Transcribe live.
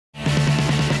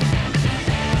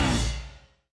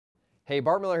Hey,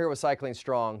 Bart Miller here with Cycling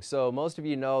Strong. So most of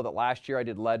you know that last year I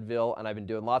did Leadville and I've been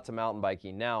doing lots of mountain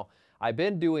biking. Now, I've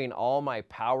been doing all my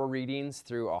power readings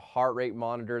through a heart rate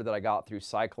monitor that I got through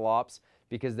CycleOps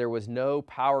because there was no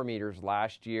power meters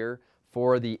last year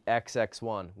for the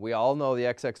XX1. We all know the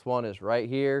XX1 is right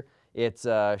here. It's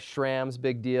SRM's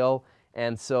big deal.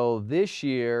 And so this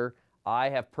year I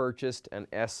have purchased an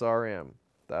SRM.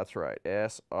 That's right,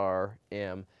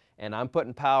 SRM. And I'm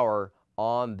putting power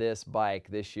on this bike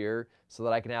this year so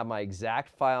that I can have my exact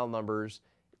file numbers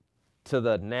to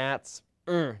the gnats,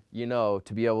 you know,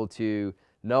 to be able to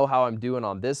know how I'm doing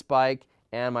on this bike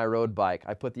and my road bike.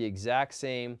 I put the exact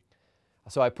same,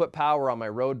 so I put power on my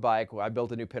road bike. I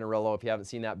built a new Pinarello. If you haven't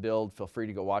seen that build, feel free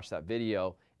to go watch that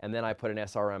video. And then I put an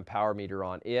SRM power meter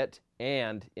on it.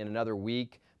 And in another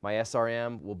week, my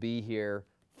SRM will be here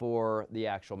for the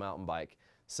actual mountain bike.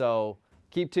 So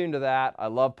keep tuned to that. I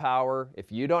love power.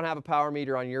 If you don't have a power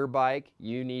meter on your bike,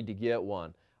 you need to get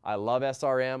one. I love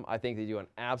SRM. I think they do an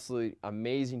absolutely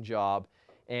amazing job.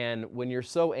 And when you're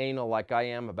so anal like I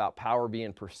am about power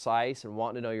being precise and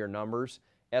wanting to know your numbers,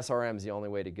 SRM is the only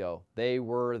way to go. They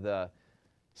were the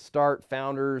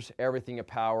founders, everything of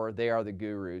power. They are the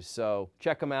gurus. So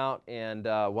check them out. And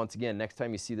once again, next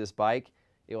time you see this bike,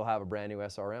 it will have a brand new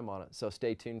SRM on it. So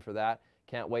stay tuned for that.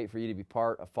 Can't wait for you to be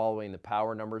part of following the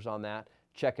power numbers on that.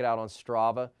 Check it out on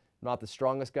Strava. I'm not the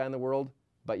strongest guy in the world,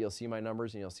 but you'll see my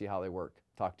numbers and you'll see how they work.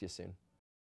 Talk to you soon.